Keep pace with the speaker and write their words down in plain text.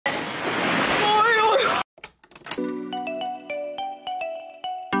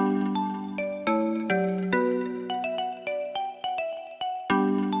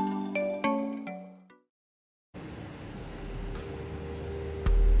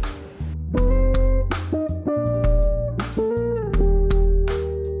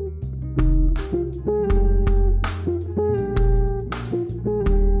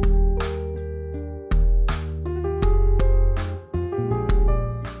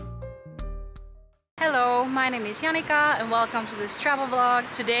Hello, my name is Jannika and welcome to this travel vlog.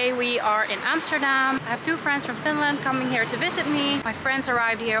 Today we are in Amsterdam. I have two friends from Finland coming here to visit me. My friends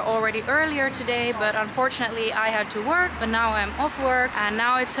arrived here already earlier today, but unfortunately I had to work. But now I'm off work and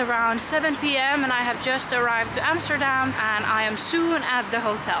now it's around 7 p.m. and I have just arrived to Amsterdam and I am soon at the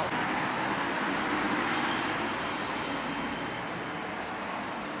hotel.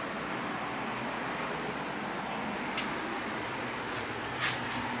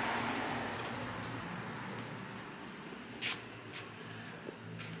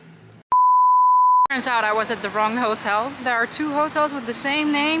 Turns out I was at the wrong hotel. There are two hotels with the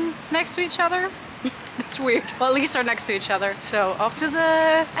same name next to each other. That's weird. Well, at least they're next to each other. So off to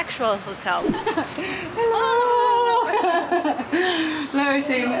the actual hotel. Hello!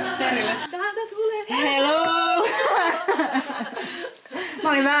 Löysin Tenille. Hello! Mä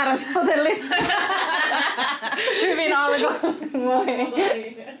olin väärässä hotellissa. Hyvin alkoi. Moi.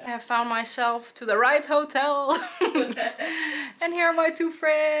 I have found myself to the right hotel. And here are my two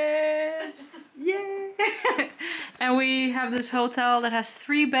friends. Yay! And we have this hotel that has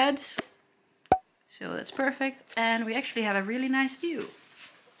 3 beds. So that's perfect. And we actually have a really nice view.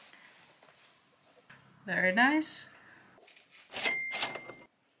 Very nice.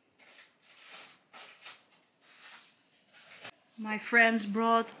 My friends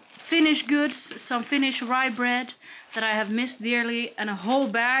brought Finnish goods, some Finnish rye bread that I have missed dearly, and a whole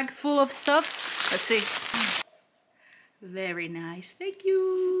bag full of stuff. Let's see. Very nice, thank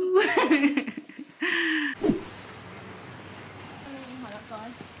you.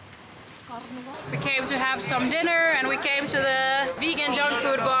 We came to have some dinner and we came to the vegan junk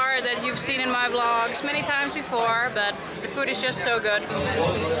food bar that you've seen in my vlogs many times before, but the food is just so good.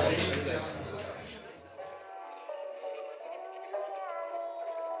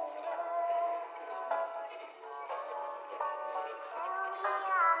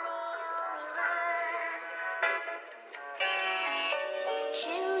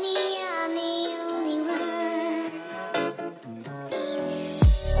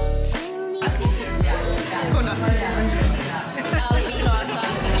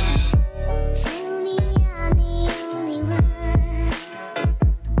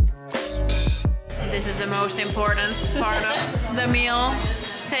 This is the most important part of the meal,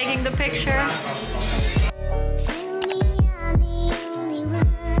 taking the picture.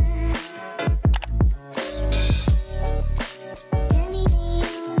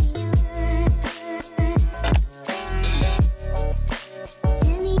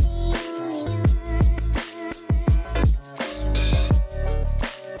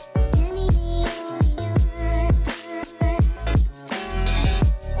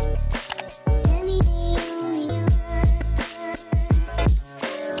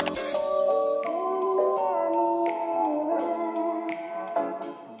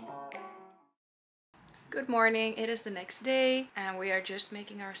 Good morning, it is the next day and we are just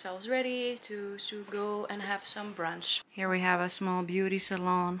making ourselves ready to go and have some brunch. Here we have a small beauty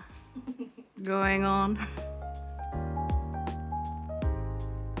salon going on.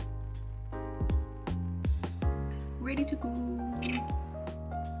 Ready to go.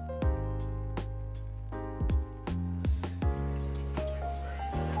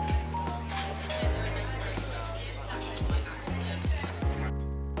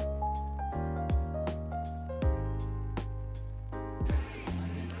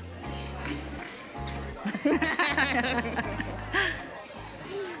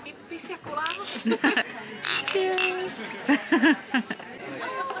 Cheers!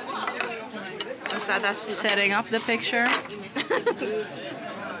 Setting up the picture.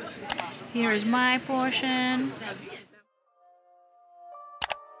 Here is my portion.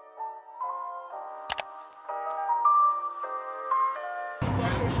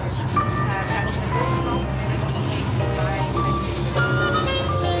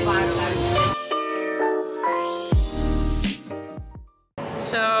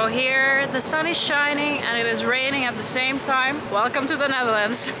 So here the sun is shining and it is raining at the same time. Welcome to the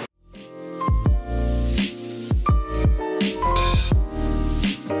Netherlands.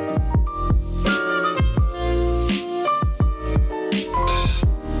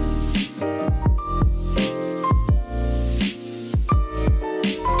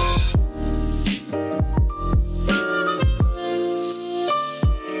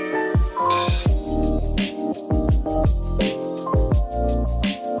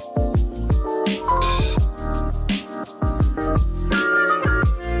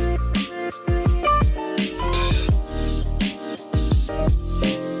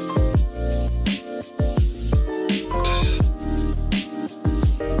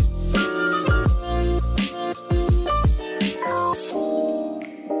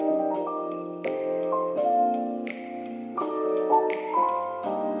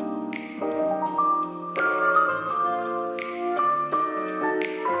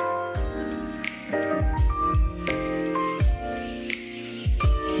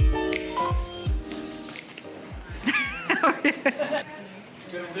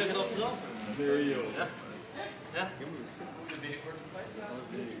 Kunnen we terug in Amsterdam? Nee joh. Ja? Ja?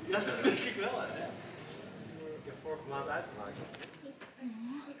 Ja, dat denk ik wel, hè. Ik heb vorige maand uitgemaakt.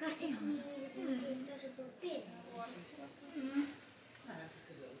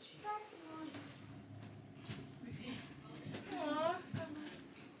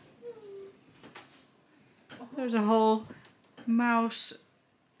 There's a whole mouse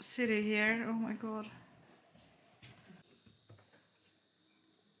city here. Oh my god.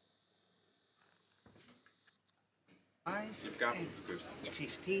 And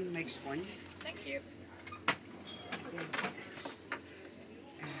 15 next one. Thank you.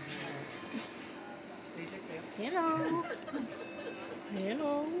 Hello.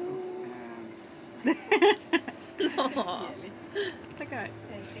 Hello. No. Kijk uit.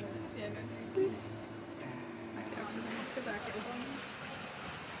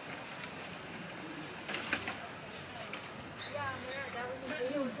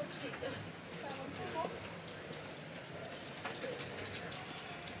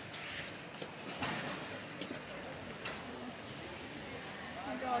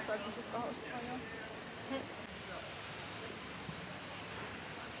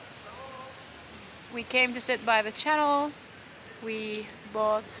 We came to sit by the channel. We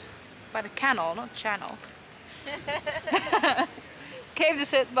bought by the canal, not channel. Came to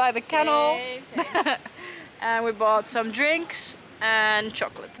sit by the canal. And we bought some drinks and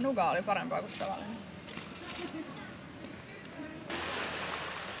chocolate. Nuga oli parempaa kuin tavallinen.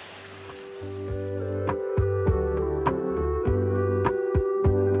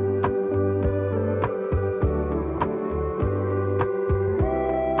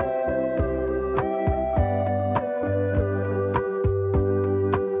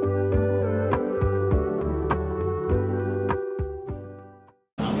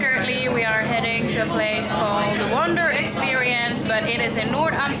 We are heading to a place called the Wondr experience, but it is in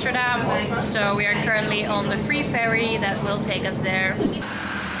North Amsterdam, so we are currently on the free ferry that will take us there.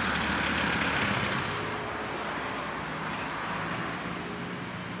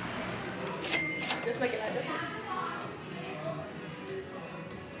 Just make it like this.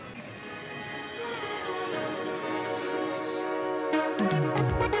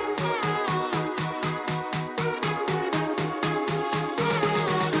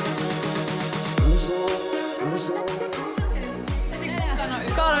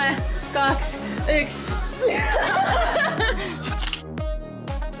 Kolme, 2, 1.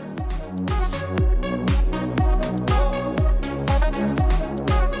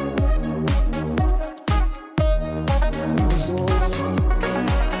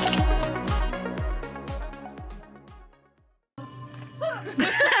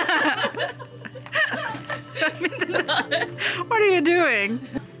 What are you doing?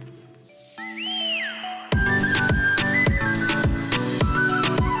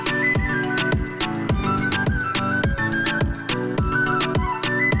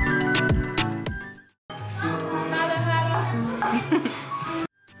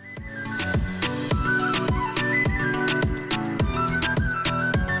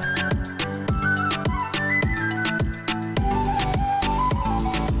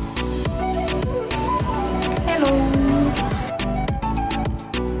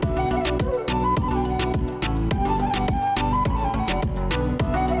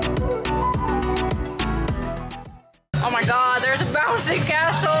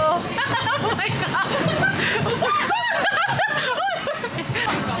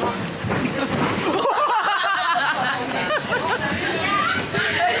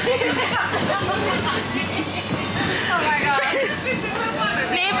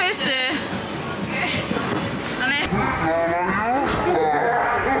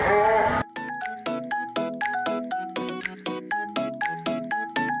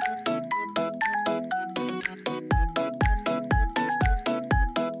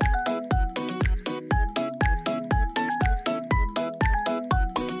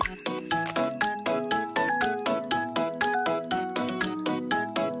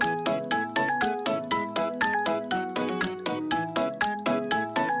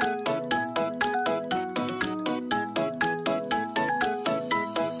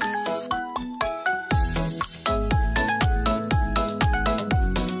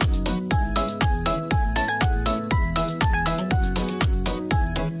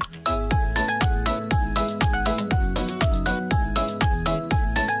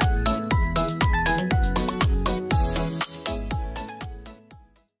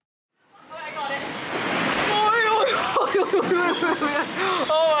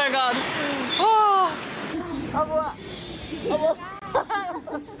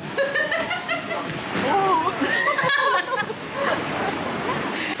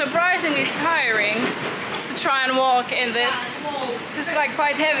 surprisingly tiring to try and walk in this. It's like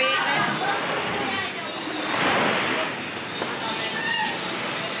quite heavy.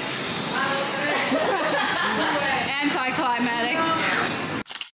 Anticlimactic.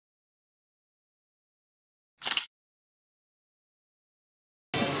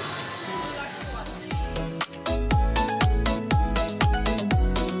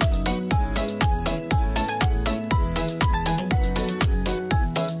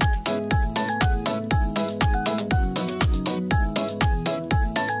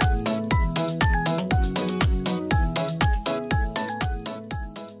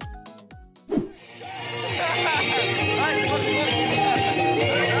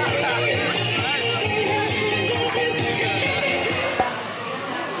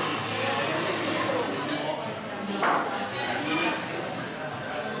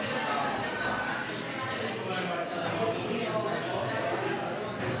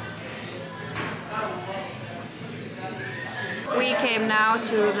 We came now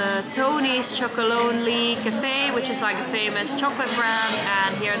to the Tony's Chocolonely Cafe, which is like a famous chocolate brand,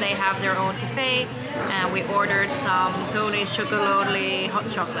 and here they have their own cafe, and we ordered some Tony's Chocolonely hot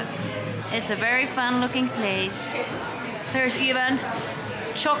chocolates. It's a very fun looking place. There's even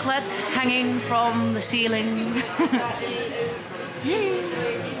chocolate hanging from the ceiling. Here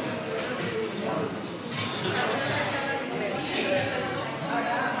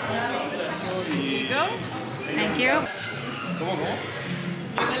you go. Thank you.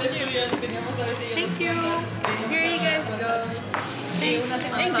 Thank you. Here you guys go. Thanks.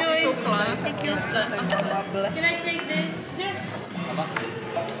 Enjoy. Thank you. Can I take this? Yes.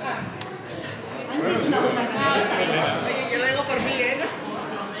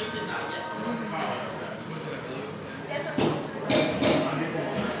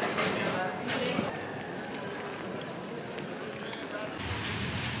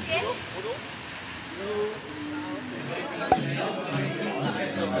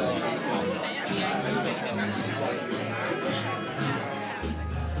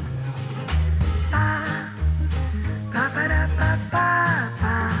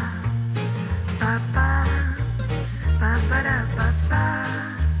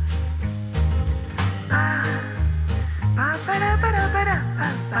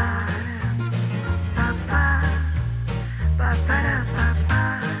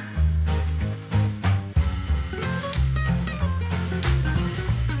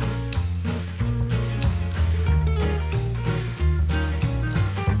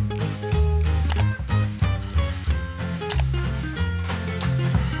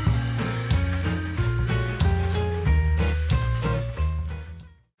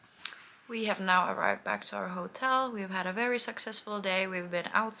 We have now arrived back to our hotel. We've had a very successful day. We've been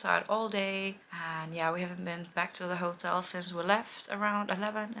outside all day, and yeah, we haven't been back to the hotel since we left around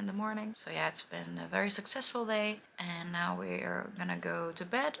 11 in the morning. So yeah, it's been a very successful day, and now we're gonna go to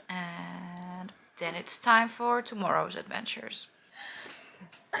bed, and then it's time for tomorrow's adventures.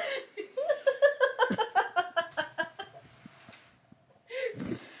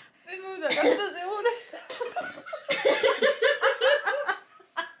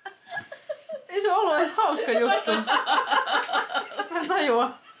 Ei se ollut edes hauska juttu. Mä en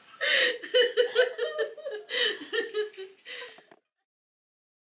tajua.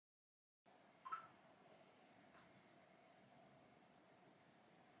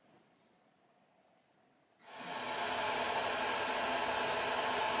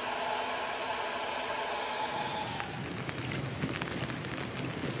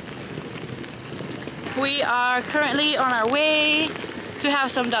 We are currently on our way to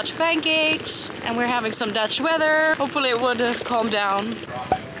have some Dutch pancakes, and we're having some Dutch weather. Hopefully it would have calmed down.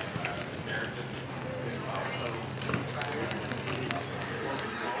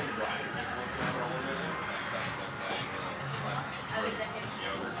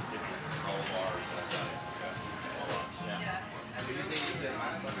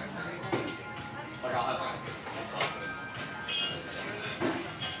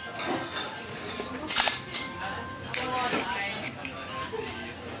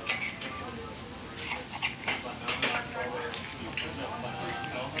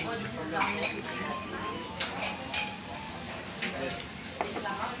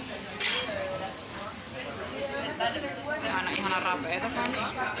 Ihana rapeita kanssa.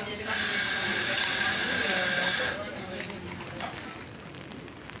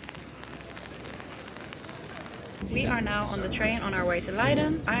 We are now on the train on our way to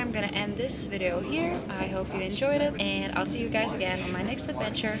Leiden. I am gonna end this video here. I hope you enjoyed it, and I'll see you guys again on my next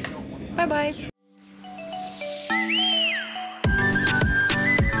adventure. Bye bye!